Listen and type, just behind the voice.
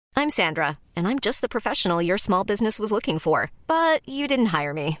I'm Sandra, and I'm just the professional your small business was looking for. But you didn't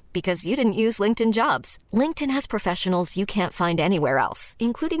hire me because you didn't use LinkedIn Jobs. LinkedIn has professionals you can't find anywhere else,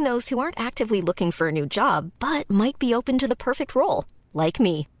 including those who aren't actively looking for a new job, but might be open to the perfect role, like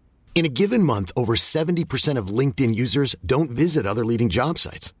me. In a given month, over 70% of LinkedIn users don't visit other leading job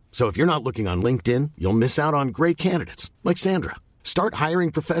sites. So if you're not looking on LinkedIn, you'll miss out on great candidates like Sandra. Start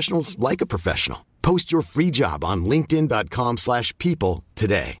hiring professionals like a professional. Post your free job on linkedin.com/people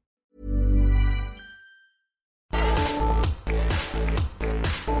today.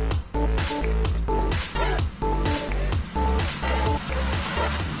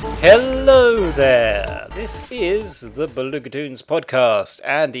 Hello there, this is the Beluga Toons podcast.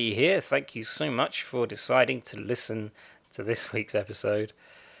 Andy here, thank you so much for deciding to listen to this week's episode.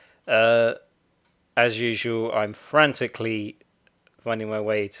 As usual, I'm frantically finding my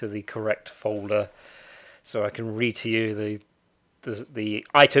way to the correct folder so I can read to you the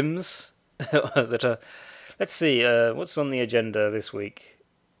items that are... Let's see, what's on the agenda this week?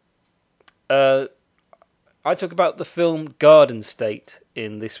 I talk about the film Garden State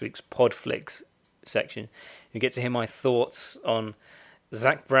in this week's Podflix section. You get to hear my thoughts on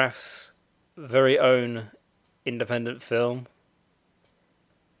Zach Braff's very own independent film.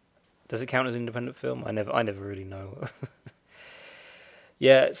 Does it count as independent film? I never really know.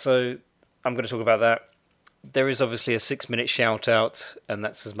 Yeah, so I'm going to talk about that. There is obviously a 6-minute shout out, and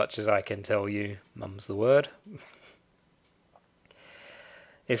that's as much as I can tell you. Mum's the word.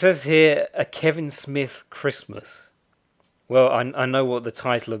 It says here, a Kevin Smith Christmas. Well, I know what the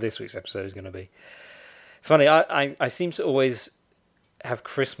title of this week's episode is going to be. It's funny, I seem to always have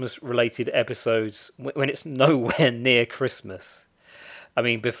Christmas-related episodes when it's nowhere near Christmas. I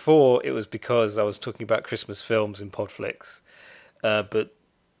mean, before it was because I was talking about Christmas films in Podflix. But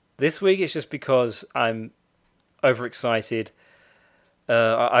this week it's just because I'm overexcited.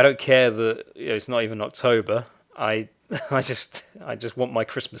 I don't care that it's not even October. I just want my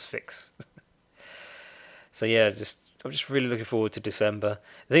Christmas fix. So yeah, I'm just really looking forward to December.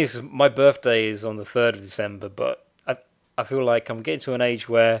 The thing is, my birthday is on the 3rd of December, but I feel like I'm getting to an age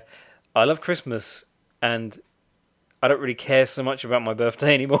where I love Christmas and I don't really care so much about my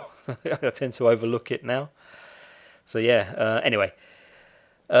birthday anymore. I tend to overlook it now. So yeah, anyway.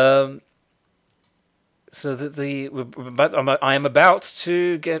 So I am about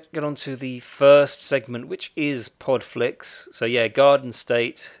to get onto the first segment, which is Podflix. So yeah, Garden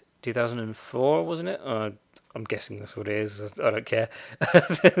State 2004, wasn't it? I'm guessing that's what it is. I don't care.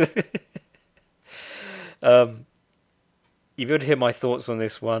 You've got to hear my thoughts on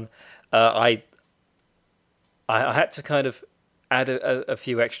this one. I had to kind of add a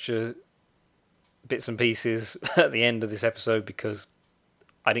few extra bits and pieces at the end of this episode because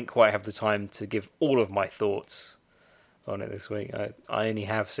I didn't quite have the time to give all of my thoughts on it this week. I only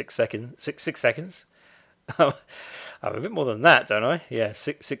have 6 seconds. 6 seconds? I have a bit more than that, don't I? Yeah,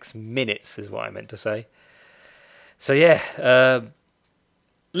 6 minutes is what I meant to say. So yeah,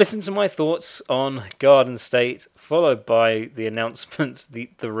 listen to my thoughts on Garden State, followed by the announcement,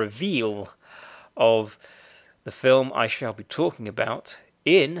 the reveal of the film I shall be talking about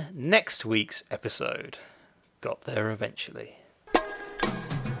in next week's episode. Got there eventually.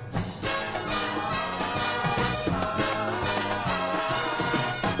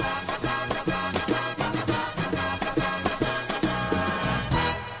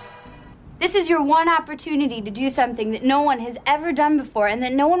 This is your one opportunity to do something that no one has ever done before and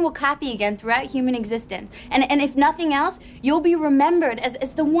that no one will copy again throughout human existence. And if nothing else, you'll be remembered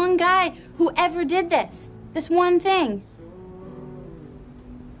as the one guy who ever did this. This one thing.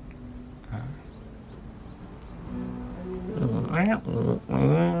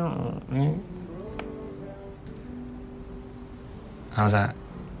 How's that?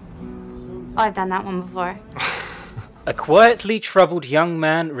 Oh, I've done that one before. A quietly troubled young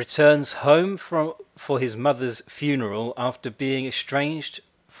man returns home for his mother's funeral after being estranged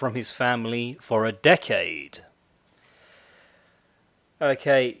from his family for a decade.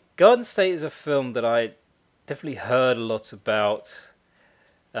 Okay, Garden State is a film that I definitely heard a lot about.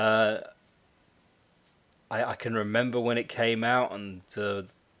 I can remember when it came out, and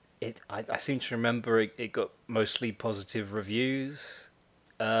I seem to remember it got mostly positive reviews.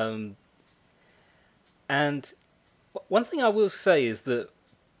 And one thing I will say is that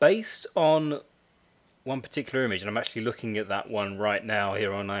based on one particular image, and I'm actually looking at that one right now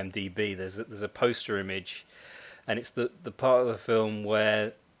here on IMDb, there's a poster image, and it's the part of the film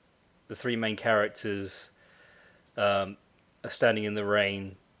where the three main characters are standing in the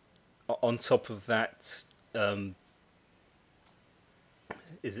rain. On top of that,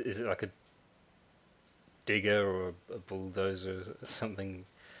 is it like a digger or a bulldozer or something?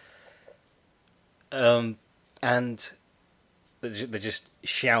 and they're just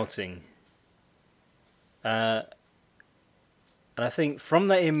shouting. And I think from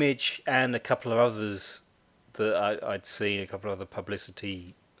that image and a couple of others that I'd seen, a couple of other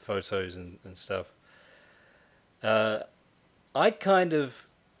publicity photos and stuff, I'd kind of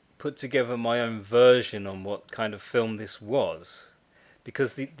put together my own version on what kind of film this was,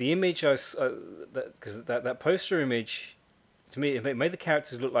 because the image that poster image, to me, it made the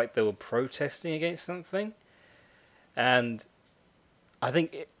characters look like they were protesting against something, and I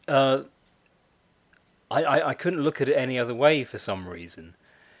think I couldn't look at it any other way for some reason.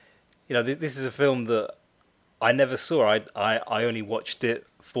 You know, this is a film that I never saw. I only watched it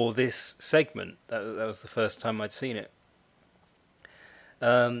for this segment. That was the first time I'd seen it.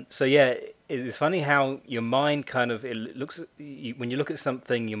 So yeah, it's funny how your mind kind of when you look at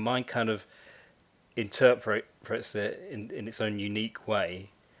something, your mind kind of interprets it in its own unique way.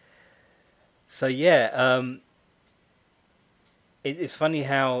 So yeah, it's funny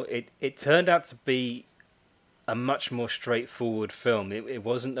how it turned out to be a much more straightforward film. It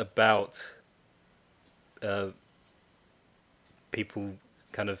wasn't about people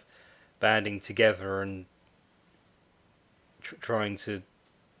kind of banding together and trying to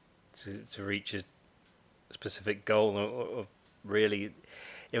reach a specific goal, or really,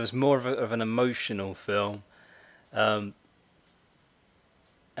 it was more of an emotional film. And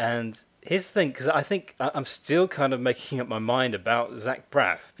here's the thing, because I think I'm still kind of making up my mind about Zach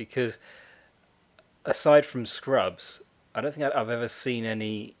Braff, because aside from Scrubs, I don't think I've ever seen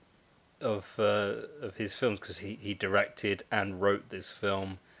any of his films, because he directed and wrote this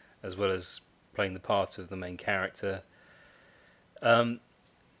film as well as playing the part of the main character.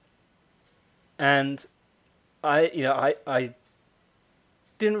 And I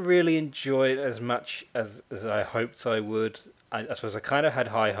didn't really enjoy it as much as I hoped I would. I suppose I kind of had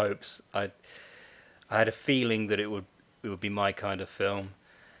high hopes. I had a feeling that it would be my kind of film,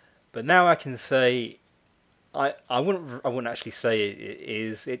 but now I can say I wouldn't actually say it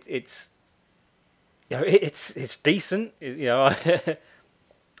is. It's it's decent. I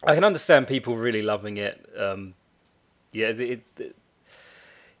can understand people really loving it. The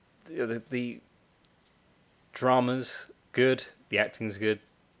drama's good, the acting's good,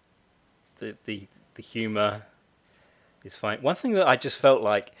 the humor is fine. One thing that I just felt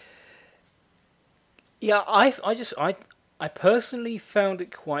like, I personally found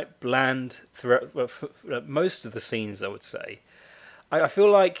it quite bland throughout most of the scenes, I would say. I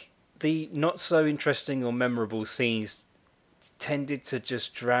feel like the not so interesting or memorable scenes tended to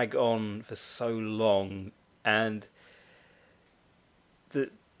just drag on for so long, and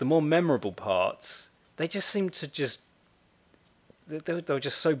the more memorable parts, they just seemed to just they were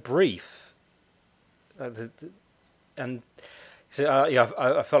just so brief, and so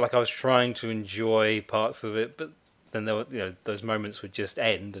I felt like I was trying to enjoy parts of it, but then there were, those moments would just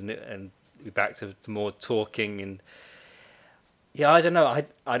end and be back to more talking. And I don't know,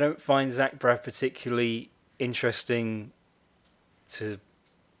 I don't find Zach Braff particularly interesting to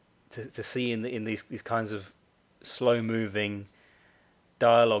see in these kinds of slow moving,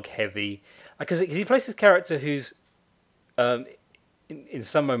 dialogue heavy, because he plays this character who's in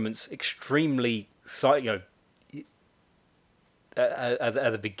some moments extremely at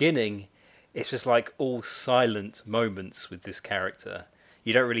the beginning, it's just like all silent moments with this character.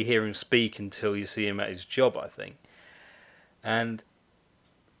 You don't really hear him speak until you see him at his job, I think. And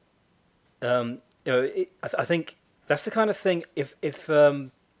I think that's the kind of thing. If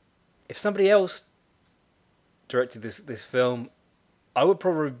somebody else directed this film, I would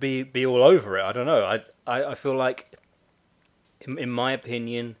probably be all over it. I don't know. I feel like, in my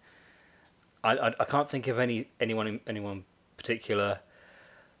opinion, I can't think of anyone particular,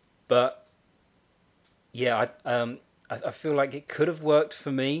 but yeah, I feel like it could have worked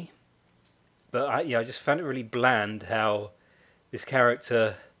for me, but I just found it really bland how this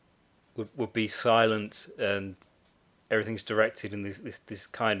character would be silent and everything's directed in this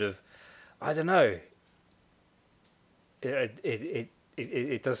kind of, I don't know.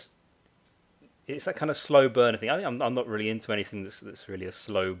 It does. It's that kind of slow burner thing. I think I'm not really into anything that's really a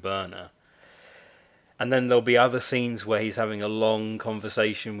slow burner. And then there'll be other scenes where he's having a long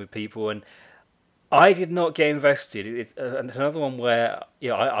conversation with people, and I did not get invested. It's another one where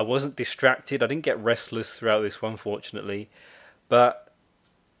I wasn't distracted. I didn't get restless throughout this one, fortunately, but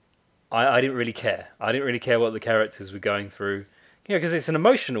I didn't really care. I didn't really care what the characters were going through, because it's an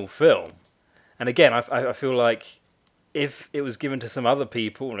emotional film. And again, I feel like if it was given to some other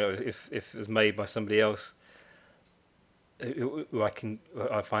people, if it was made by somebody else who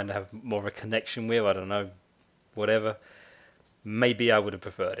I find to have more of a connection with, I don't know, whatever, maybe I would have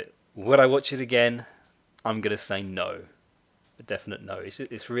preferred it. Would I watch it again? I'm gonna say no, a definite no.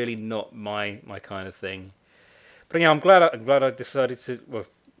 It's really not my kind of thing. But yeah, I'm glad I decided to. Well,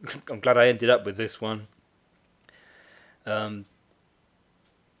 I'm glad I ended up with this one.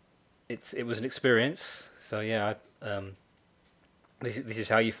 It was an experience. So yeah, this is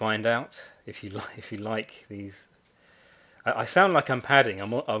how you find out if you like these. I sound like I'm padding.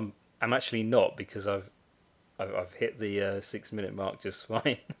 I'm actually not, because I've hit the 6-minute mark just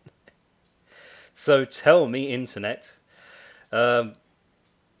fine. So tell me, internet,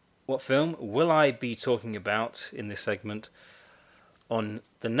 what film will I be talking about in this segment on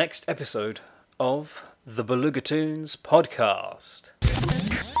the next episode of the Belugatoons podcast?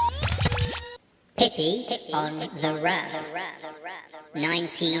 Pippi on the Run,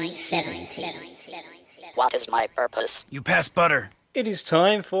 1970. What is my purpose? You pass butter. It is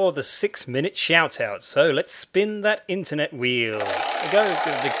time for the 6-minute shout out. So let's spin that internet wheel. There you go,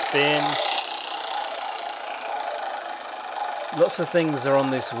 give it a big spin. Lots of things are on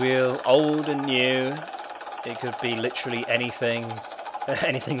this wheel, old and new. It could be literally anything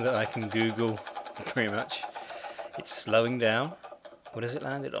that I can Google, pretty much. It's slowing down. What has it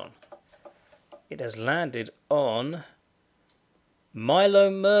landed on? It has landed on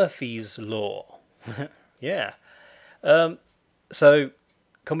Milo Murphy's Law. Yeah. So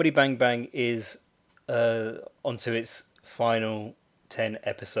Comedy Bang Bang is onto its final 10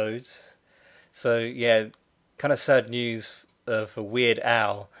 episodes. So yeah, kind of sad news for Weird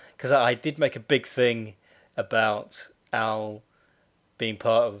Al, because I did make a big thing about Al being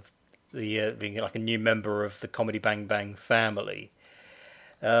part of the being like a new member of the Comedy Bang Bang family.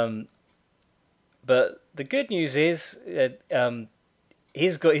 But the good news is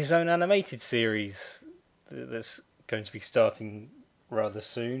he's got his own animated series that's going to be starting rather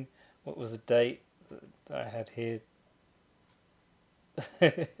soon. What was the date that I had here?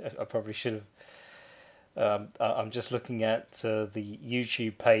 I probably should have. I'm just looking at the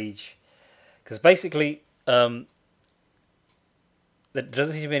YouTube page, because basically there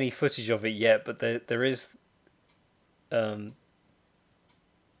doesn't seem to be any footage of it yet, but there is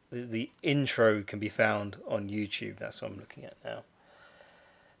the intro can be found on YouTube. That's what I'm looking at now.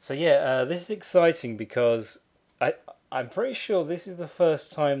 So yeah, this is exciting because I'm pretty sure this is the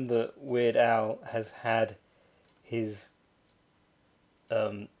first time that Weird Al has had his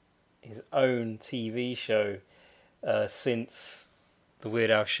own TV show since the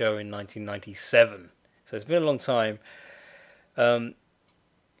Weird Al Show in 1997. So it's been a long time.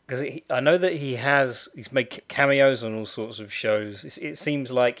 Because I know that he's made cameos on all sorts of shows. It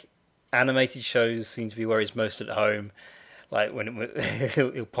seems like animated shows seem to be where he's most at home. Like when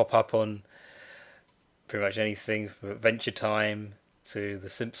he'll pop up on pretty much anything, from Adventure Time to The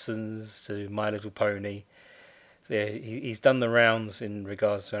Simpsons to My Little Pony. So yeah, he's done the rounds in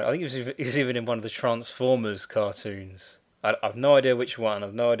regards to. I think he was even in one of the Transformers cartoons. I've no idea which one.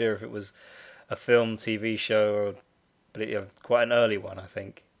 I've no idea if it was a film, TV show, but quite an early one, I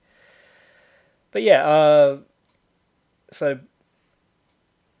think. But yeah, so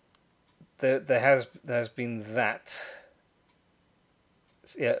there has been that.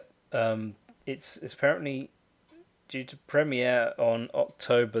 Yeah, it's apparently due to premiere on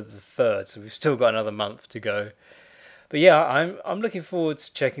October the 3rd, so we've still got another month to go. But yeah, I'm looking forward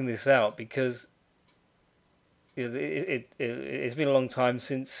to checking this out, because it's been a long time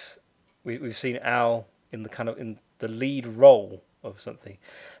since we've seen Al in the lead role of something.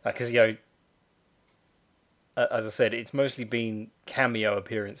 Because as I said, it's mostly been cameo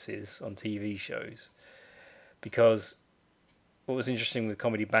appearances on TV shows. Because what was interesting with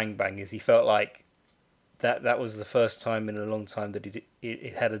Comedy Bang Bang is he felt like that was the first time in a long time that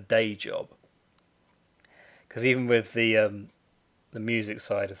it had a day job. Because even with the music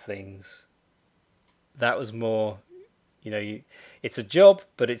side of things, that was more, it's a job,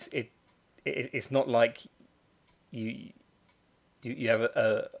 but it's not like you have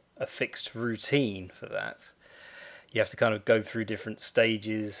a fixed routine for that. You have to kind of go through different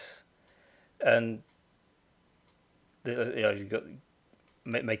stages, and you've got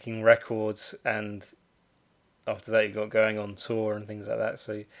making records, and after that you've got going on tour and things like that.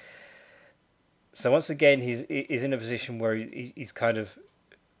 So once again, he's in a position where he's kind of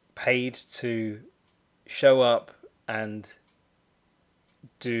paid to show up and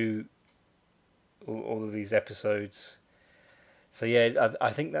do all of these episodes. So yeah,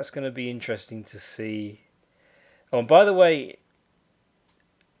 I think that's going to be interesting to see. Oh, and by the way,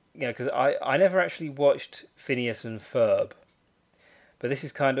 because I never actually watched Phineas and Ferb, but this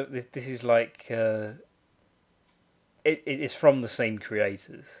is like it's from the same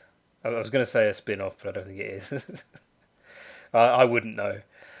creators. I was going to say a spin-off, but I don't think it is. I wouldn't know.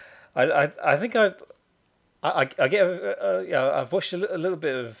 I think I get I've watched a little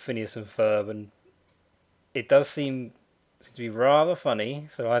bit of Phineas and Ferb, and it does seem to be rather funny.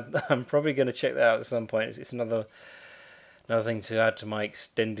 So I'm probably going to check that out at some point. It's another thing to add to my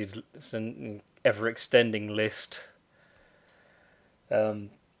ever extending list. So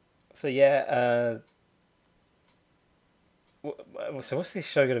yeah. So what's this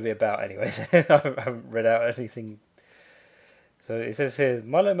show going to be about anyway? I haven't read out anything. So it says here,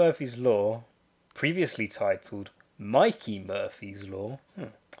 Milo Murphy's Law, previously titled Mikey Murphy's Law,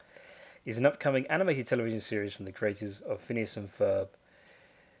 is an upcoming animated television series from the creators of Phineas and Ferb,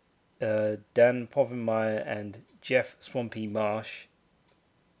 Dan Povenmire and Jeff Swampy Marsh,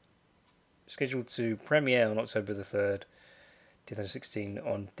 scheduled to premiere on October the 3rd, 2016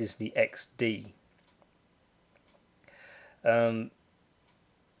 on Disney XD.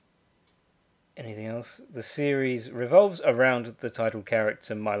 Anything else? The series revolves around the title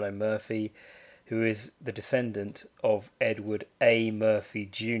character Milo Murphy, who is the descendant of Edward A. Murphy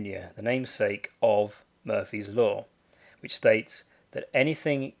Jr., the namesake of Murphy's Law, which states that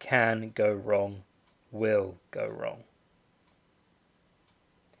anything can go wrong will go wrong.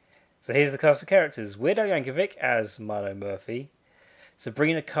 So here's the cast of characters. Weird Al Yankovic as Milo Murphy,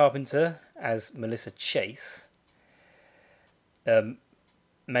 Sabrina Carpenter as Melissa Chase,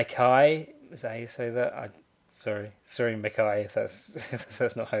 Mackay, is that how you say that? Sorry, Mackay, if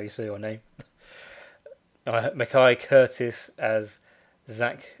that's not how you say your name. Mackay Curtis as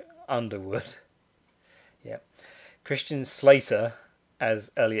Zach Underwood. Yeah. Christian Slater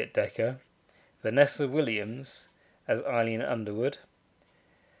as Elliot Decker. Vanessa Williams as Eileen Underwood.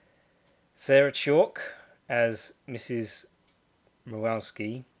 Sarah Chalk as Mrs.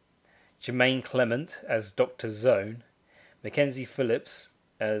 Murowski. Jermaine Clement as Dr. Zone. Mackenzie Phillips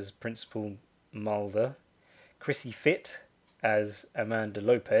as Principal Mulder. Chrissy Fitt as Amanda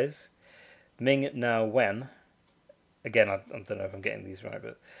Lopez. Ming Na Wen, again, I don't know if I'm getting these right,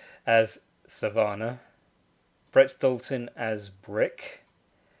 but as Savannah. Brett Dalton as Brick.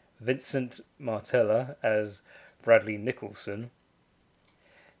 Vincent Martella as Bradley Nicholson.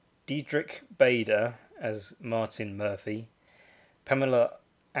 Diedrich Bader as Martin Murphy. Pamela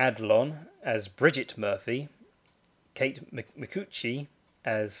Adlon as Bridget Murphy. Kate McCucci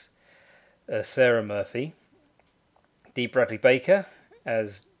as Sarah Murphy. Dee Bradley Baker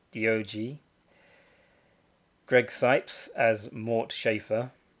as Diogi. Greg Sipes as Mort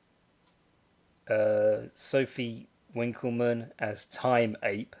Schaefer. Sophie Winkleman as Time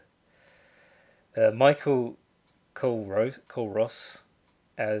Ape. Michael Colross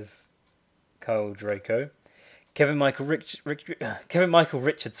as Carl Draco. Kevin Michael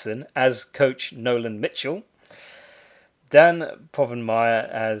Richardson as Coach Nolan Mitchell. Dan Povenmire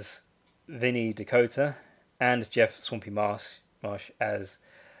as Vinny Dakota, and Jeff Swampy Marsh as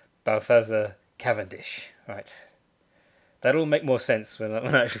Balthazar Cavendish. Right. That'll make more sense when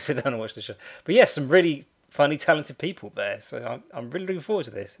I actually sit down and watch the show. But yes, some really funny, talented people there. So I'm really looking forward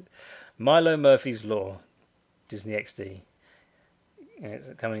to this. Milo Murphy's Law, Disney XD. And it's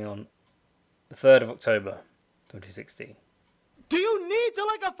coming on the 3rd of October, 2016. Do you need to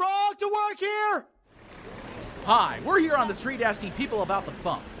lick a frog to work here? Hi, we're here on the street asking people about the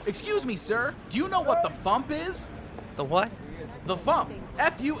Fump. Excuse me, sir, do you know what the Fump is? The what? The Fump.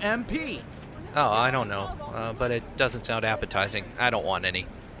 F-U-M-P. Oh, I don't know, but it doesn't sound appetizing. I don't want any.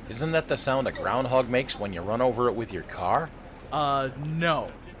 Isn't that the sound a groundhog makes when you run over it with your car? No.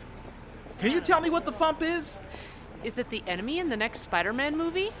 Can you tell me what the Fump is? Is it the enemy in the next Spider-Man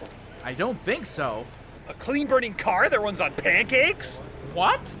movie? I don't think so. A clean-burning car that runs on pancakes?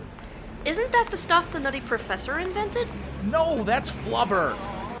 What? Isn't that the stuff the Nutty Professor invented? No, that's flubber.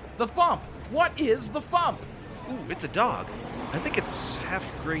 The Fump. What is the Fump? Ooh, it's a dog. I think it's half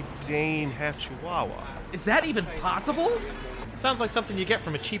Great Dane, half Chihuahua. Is that even possible? Sounds like something you get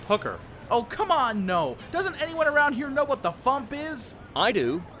from a cheap hooker. Oh, come on, no. Doesn't anyone around here know what the Fump is? I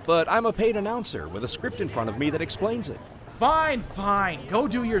do, but I'm a paid announcer with a script in front of me that explains it. Fine. Go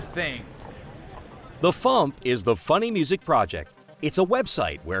do your thing. The Fump is the Funny Music Project. It's a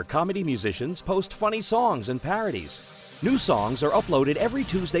website where comedy musicians post funny songs and parodies. New songs are uploaded every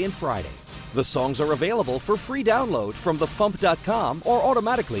Tuesday and Friday. The songs are available for free download from thefump.com or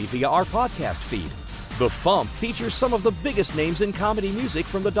automatically via our podcast feed. The Fump features some of the biggest names in comedy music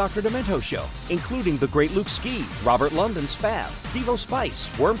from the Dr. Demento Show, including the great Luke Ski, Robert London Spav, Devo Spice,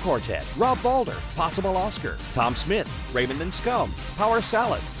 Worm Quartet, Rob Balder, Possible Oscar, Tom Smith, Raymond and Scum, Power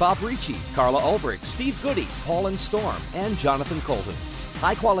Salad, Bob Ricci, Carla Ulbrich, Steve Goody, Paul and Storm, and Jonathan Colton.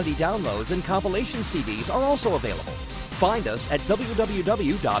 High-quality downloads and compilation CDs are also available. Find us at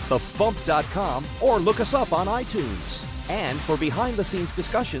www.thefump.com or look us up on iTunes. And for behind-the-scenes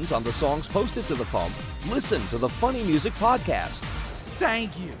discussions on the songs posted to the Fump, listen to the Funny Music Podcast.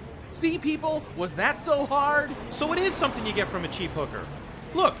 Thank you. See, people? Was that so hard? So it is something you get from a cheap hooker.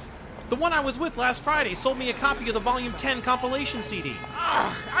 Look, the one I was with last Friday sold me a copy of the Volume 10 compilation CD.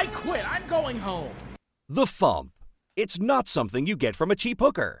 I quit. I'm going home. The Fump. It's not something you get from a cheap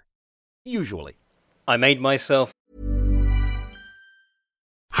hooker. Usually. I made myself.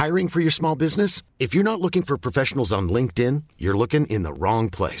 Hiring for your small business? If you're not looking for professionals on LinkedIn, you're looking in the wrong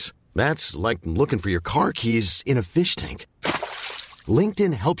place. That's like looking for your car keys in a fish tank.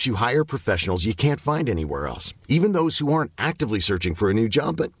 LinkedIn helps you hire professionals you can't find anywhere else, even those who aren't actively searching for a new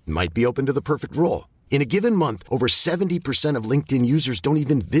job but might be open to the perfect role. In a given month, over 70% of LinkedIn users don't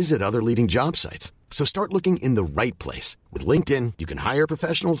even visit other leading job sites. So start looking in the right place. With LinkedIn, you can hire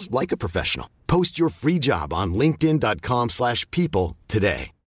professionals like a professional. Post your free job on linkedin.com/people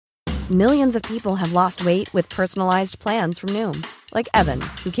today. Millions of people have lost weight with personalized plans from Noom. Like Evan,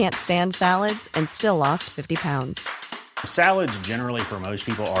 who can't stand salads and still lost 50 pounds. Salads generally for most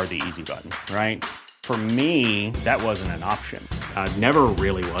people are the easy button, right? For me, that wasn't an option. I never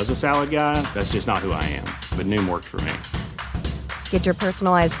really was a salad guy. That's just not who I am. But Noom worked for me. Get your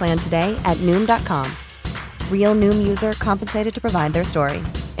personalized plan today at Noom.com. Real Noom user compensated to provide their story.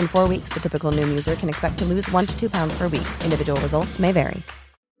 In 4 weeks, the typical Noom user can expect to lose 1 to 2 pounds per week. Individual results may vary.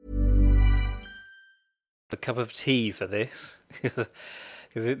 A cup of tea for this, because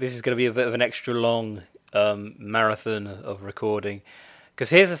this is going to be a bit of an extra long marathon of recording. Because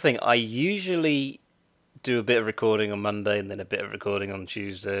here's the thing, I usually do a bit of recording on Monday and then a bit of recording on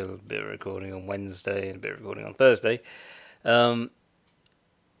Tuesday, a bit of recording on Wednesday and a bit of recording on Thursday.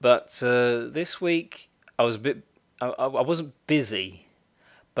 But this week I was I wasn't busy,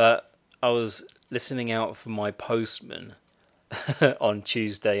 but I was listening out for my postman on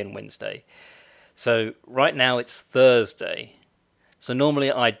Tuesday and Wednesday. So right now it's Thursday. So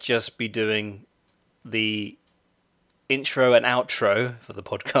normally I'd just be doing the intro and outro for the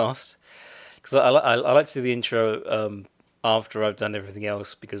podcast, because I like to do the intro after I've done everything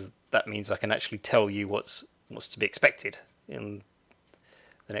else, because that means I can actually tell you what's to be expected in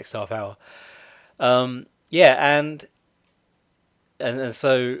the next half hour. And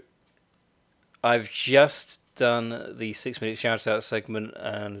so I've just done the 6-minute shout out segment,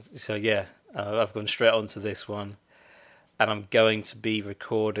 and so I've gone straight on to this one, and I'm going to be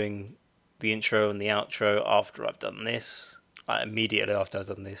recording the intro and the outro after I've done this, immediately after I've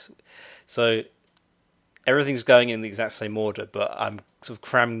done this. So everything's going in the exact same order, but I'm sort of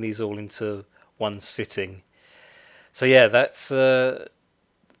cramming these all into one sitting. So yeah, that's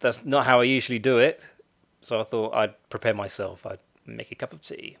not how I usually do it. So I thought I'd prepare myself. I'd make a cup of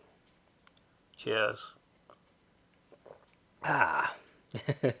tea. Cheers. There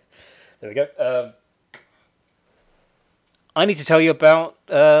we go. I need to tell you about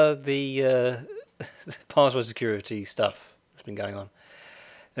the password security stuff that's been going on.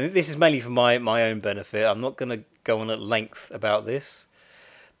 And this is mainly for my own benefit. I'm not going to go on at length about this.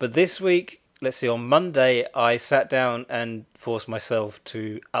 But this week, let's see, on Monday, I sat down and forced myself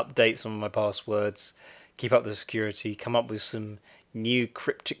to update some of my passwords, keep up the security, come up with some new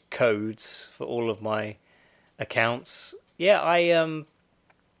cryptic codes for all of my accounts. Yeah, I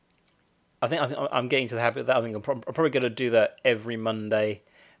think I'm getting to the habit that I think I'm probably going to do that every Monday.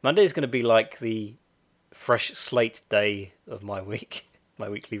 Monday is going to be like the fresh slate day of my week, my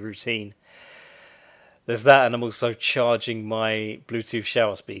weekly routine. There's that, and I'm also charging my Bluetooth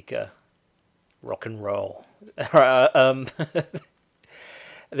shower speaker. Rock and roll.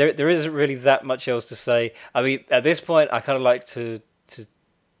 There isn't really that much else to say. I mean, at this point, I kind of like to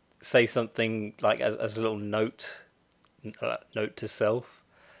say something like as a little note to self.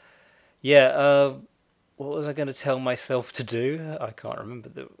 Yeah, what was I going to tell myself to do? I can't remember.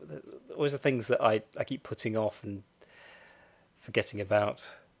 Always the things that I keep putting off and forgetting about.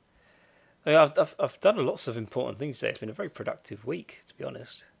 I mean, I've done lots of important things today. It's been a very productive week, to be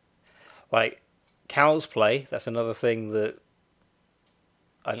honest. Like Cow's Play, that's another thing that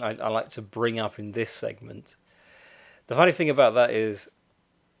I like to bring up in this segment. The funny thing about that is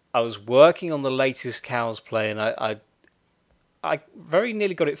I was working on the latest Cow's Play, and I very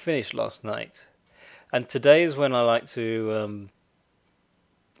nearly got it finished last night. And today is when I like to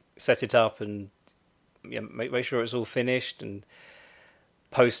set it up and make sure it's all finished and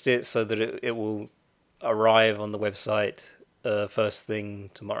post it so that it will arrive on the website first thing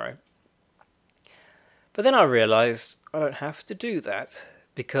tomorrow. But then I realised I don't have to do that,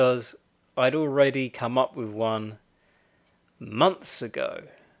 because I'd already come up with one months ago.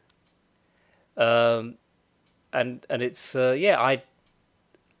 And it's the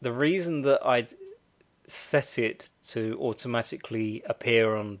reason that I'd set it to automatically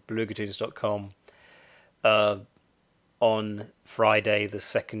appear on BlueGuitoons.com on Friday the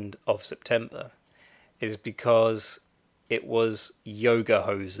 2nd of September is because it was Yoga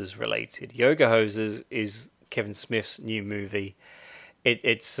Hosers related. Yoga Hosers is Kevin Smith's new movie.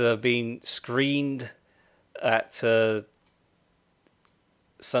 It's been screened at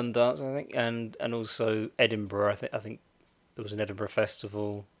Sundance, I think, and also Edinburgh. I think there was an Edinburgh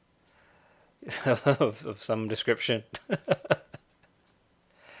festival of some description.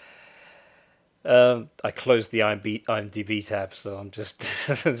 I closed the IMDb tab, so I'm just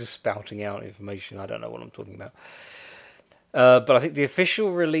just spouting out information. I don't know what I'm talking about. But I think the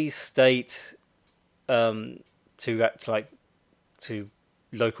official release date to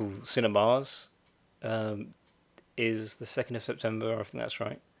local cinemas is the 2nd of September. I think that's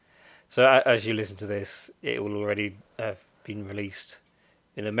right. So as you listen to this, it will already have been released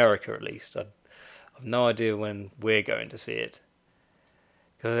in America, at least. I've no idea when we're going to see it,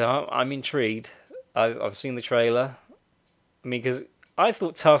 because I'm intrigued. I've seen the trailer. I mean, because I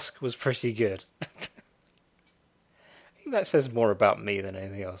thought Tusk was pretty good. I think that says more about me than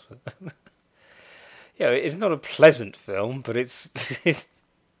anything else. Yeah, it's not a pleasant film, but it's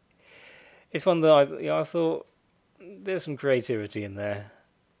it's one that I thought there's some creativity in there.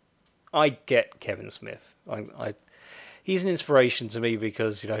 I get Kevin Smith. He's an inspiration to me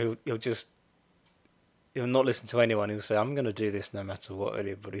because he'll not listen to anyone. He'll say, "I'm going to do this no matter what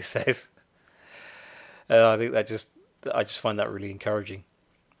anybody says." I think I just find that really encouraging.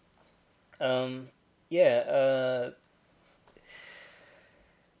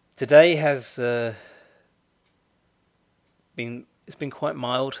 Today has been quite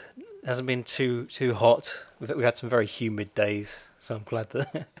mild. It hasn't been too hot. We've had some very humid days, so I'm glad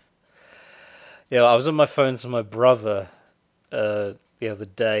that. I was on my phone to my brother the other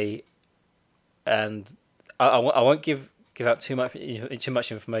day, and I won't give out too much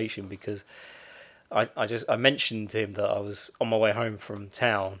information because I mentioned to him that I was on my way home from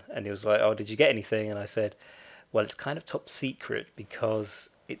town, and he was like, "Oh, did you get anything?" And I said, "Well, it's kind of top secret because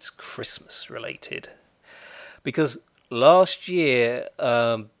it's Christmas related." Because last year,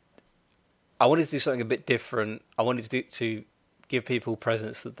 I wanted to do something a bit different. I wanted to give people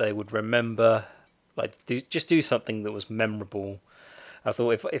presents that they would remember, just do something that was memorable. I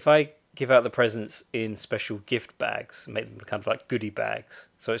thought if I give out the presents in special gift bags, make them kind of like goodie bags,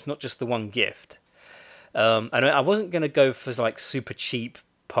 so it's not just the one gift. And I wasn't going to go for super cheap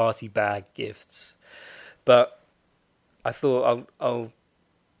party bag gifts, but I thought I'll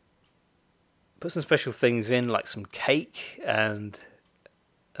put some special things in, like some cake and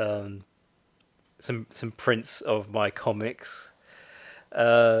some prints of my comics,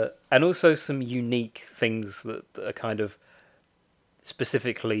 and also some unique things that are kind of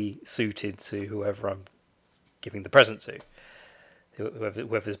specifically suited to whoever I'm giving the present to,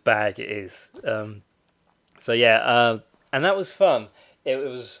 whoever's bag it is. And that was fun. It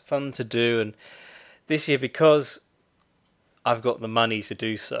was fun to do, and this year, because I've got the money to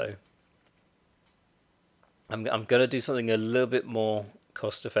do so, I'm going to do something a little bit more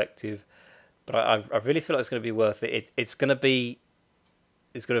cost effective, but I really feel like it's going to be worth it. It's going to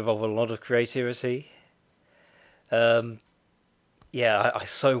involve a lot of creativity. I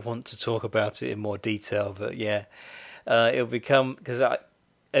so want to talk about it in more detail, but it'll become, because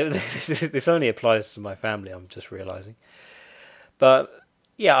this only applies to my family, I'm just realizing. But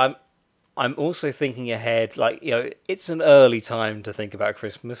I'm also thinking ahead. It's an early time to think about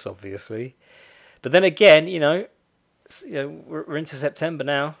Christmas, obviously. But then again, we're into September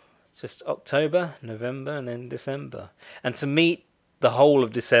now. It's just October, November, and then December. And to me, the whole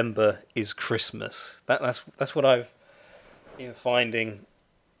of December is Christmas. That's what I've been finding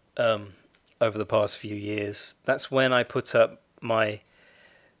over the past few years. That's when I put up my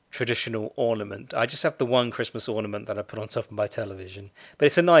traditional ornament. I just have the one Christmas ornament that I put on top of my television, but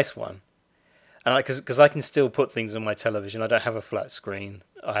it's a nice one. And because I can still put things on my television. I don't have a flat screen.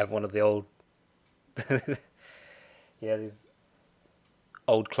 I have one of the old, the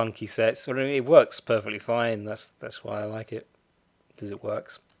old clunky sets. Well, it works perfectly fine. That's why I like it, because it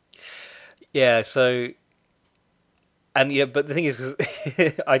works. But the thing is,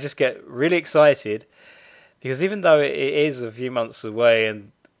 I just get really excited because even though it is a few months away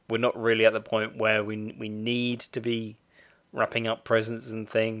and we're not really at the point where we need to be wrapping up presents and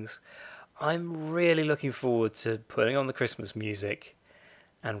things, I'm really looking forward to putting on the Christmas music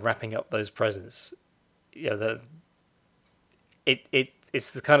and wrapping up those presents.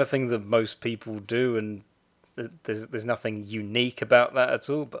 It's the kind of thing that most people do, and there's nothing unique about that at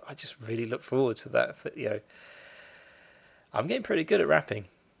all. But I just really look forward to that. I'm getting pretty good at wrapping.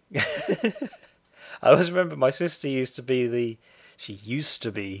 I always remember my sister used to be the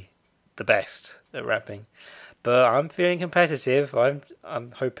best at rapping, but I'm feeling competitive.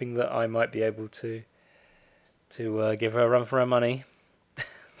 I'm hoping that I might be able to give her a run for her money.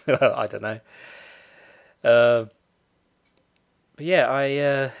 I don't know. But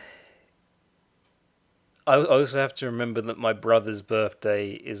yeah, I also have to remember that my brother's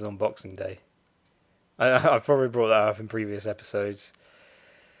birthday is on Boxing Day. I've probably brought that up in previous episodes.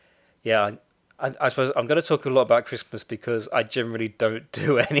 Yeah, I suppose I'm going to talk a lot about Christmas because I generally don't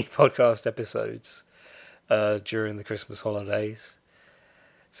do any podcast episodes during the Christmas holidays.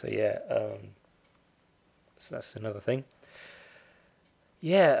 So yeah, so that's another thing.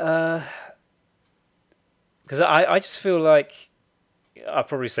 Yeah, because I just feel like I've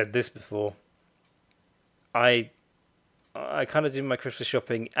probably said this before. I kind of do my Christmas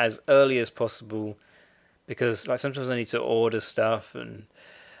shopping as early as possible because like sometimes I need to order stuff and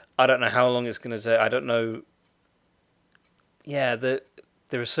I don't know how long it's going to take. I don't know. Yeah, there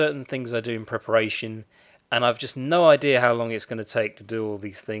are certain things I do in preparation and I've just no idea how long it's going to take to do all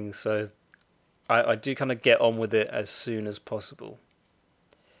these things. So I do kind of get on with it as soon as possible.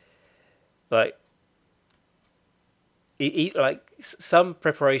 Like, like some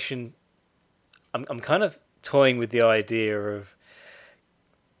preparation, I'm kind of toying with the idea of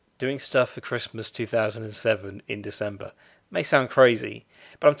doing stuff for Christmas 2007 in December. It may sound crazy,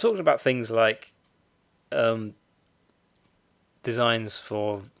 but I'm talking about things like designs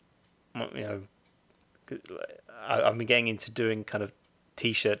for, you know, I've been getting into doing kind of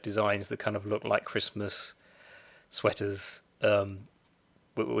t-shirt designs that kind of look like Christmas sweaters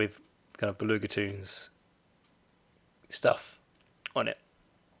with kind of Beluga Tunes stuff on it.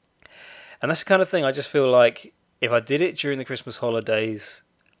 And that's the kind of thing I just feel like if I did it during the Christmas holidays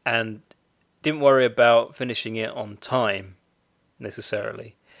and didn't worry about finishing it on time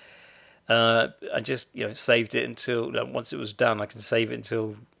necessarily, I just saved it until once it was done, I can save it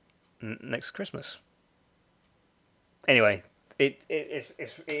until next Christmas. Anyway, it is.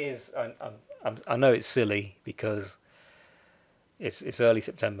 I know it's silly because it's early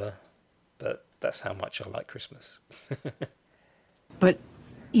September, but that's how much I like Christmas. But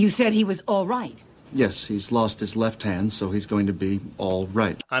you said he was all right. Yes, he's lost his left hand, so he's going to be all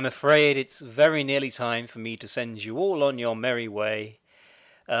right. I'm afraid it's very nearly time for me to send you all on your merry way.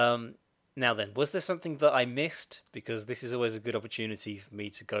 Now then, was there something that I missed? Because this is always a good opportunity for me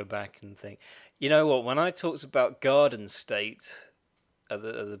to go back and think, you know what, when I talked about Garden State at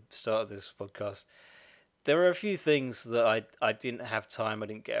the start of this podcast, there were a few things that I didn't have time, I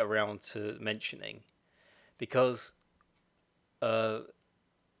didn't get around to mentioning. Because there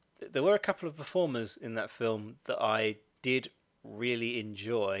were a couple of performers in that film that I did really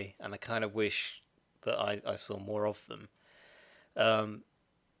enjoy, and I kind of wish that I saw more of them.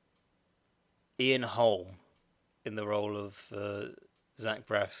 Ian Holm in the role of Zach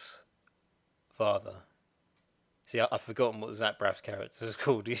Braff's father. See, I've forgotten what Zach Braff's character is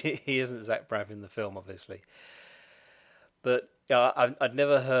called. He isn't Zach Braff in the film, obviously. But I'd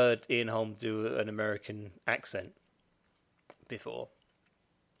never heard Ian Holm do an American accent before.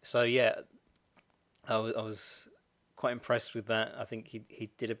 So yeah, I was quite impressed with that. I think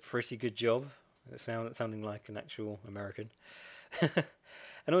he did a pretty good job. Sounding like an actual American.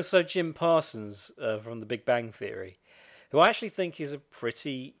 And also Jim Parsons from The Big Bang Theory, who I actually think is a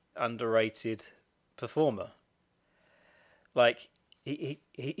pretty underrated performer. Like,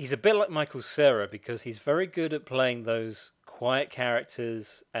 he's a bit like Michael Cera because he's very good at playing those quiet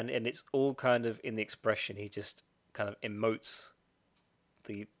characters, and it's all kind of in the expression. He just kind of emotes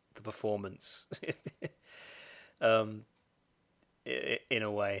the performance in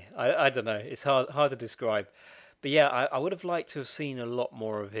a way. I don't know. It's hard to describe. But yeah, I would have liked to have seen a lot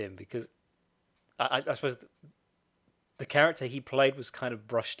more of him because I suppose the character he played was kind of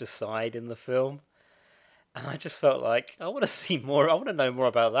brushed aside in the film. And I just felt like, I want to see more. I want to know more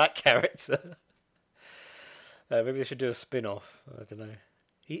about that character. Maybe they should do a spin-off. I don't know.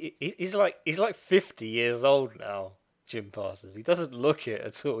 He's like 50 years old now, Jim Parsons. He doesn't look it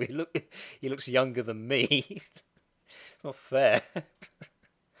at all. He looks younger than me. It's not fair.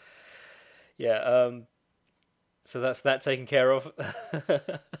 Yeah. So that's that taken care of.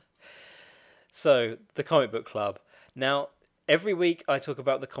 So the Comic Book Club. Now every week I talk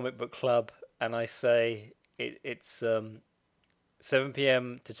about the Comic Book Club, and I say it's 7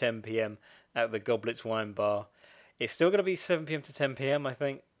 p.m. to 10 p.m. at the Goblets Wine Bar. It's still going to be 7 p.m. to 10 p.m. I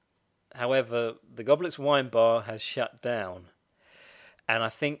think. However, the Goblets Wine Bar has shut down, and I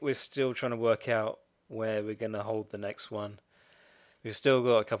think we're still trying to work out where we're going to hold the next one. We've still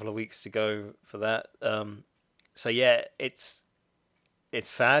got a couple of weeks to go for that. So yeah, it's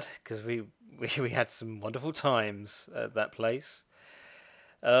sad because we we had some wonderful times at that place.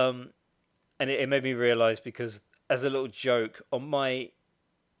 And it made me realise, because as a little joke, on my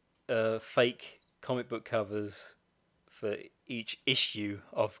fake comic book covers for each issue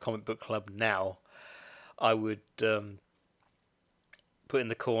of Comic Book Club now, I would put in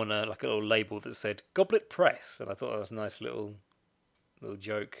the corner like a little label that said Goblet Press, and I thought that was a nice little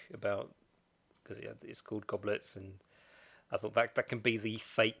joke about, because it's called Goblets, and I thought that can be the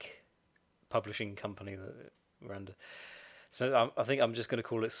fake publishing company that we're under. So I think I'm just going to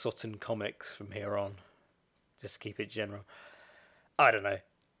call it Sutton Comics from here on, just to keep it general. I don't know.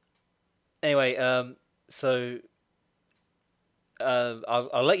 Anyway, so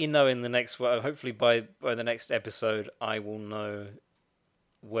I'll let you know in the next. Hopefully by the next episode, I will know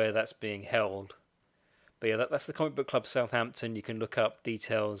where that's being held. But yeah, that's the Comic Book Club Southampton. You can look up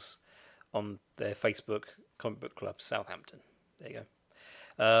details on their Facebook, Comic Book Club Southampton. There you go.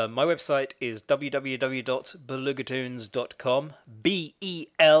 My website is www.belugatoons.com.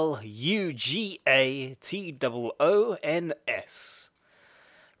 BELUGATOONS.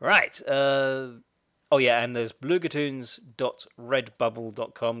 Right. Oh yeah, and there's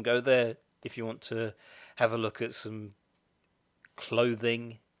belugatoons.redbubble.com. Go there if you want to have a look at some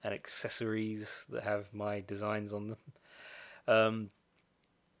clothing and accessories that have my designs on them.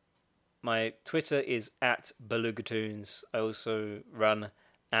 My Twitter is @belugatoons. I also run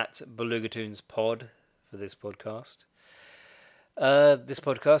 @belugatoonspod for this podcast. This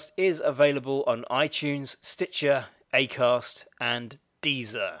podcast is available on iTunes, Stitcher, Acast, and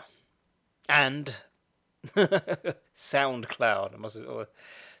Deezer. And SoundCloud. I must have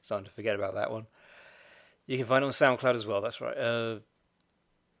starting to forget about that one. You can find it on SoundCloud as well. That's right.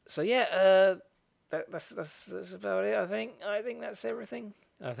 So yeah, that's about it. I think that's everything.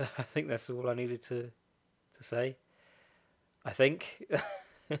 I think that's all I needed to say. I think.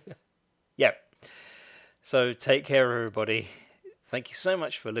 Yeah. So take care, everybody. Thank you so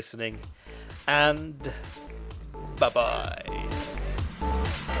much for listening, and bye-bye.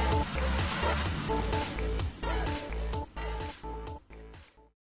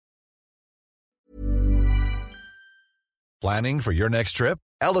 Planning for your next trip?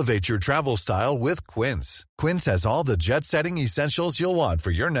 Elevate your travel style with Quince. Quince has all the jet-setting essentials you'll want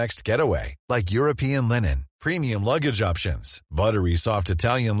for your next getaway, like European linen, premium luggage options, buttery soft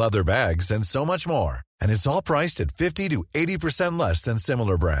Italian leather bags, and so much more. And it's all priced at 50 to 80% less than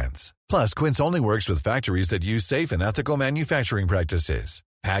similar brands. Plus, Quince only works with factories that use safe and ethical manufacturing practices.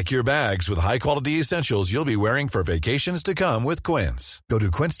 Pack your bags with high-quality essentials you'll be wearing for vacations to come with Quince. Go to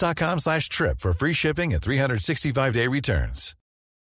quince.com/trip for free shipping and 365-day returns.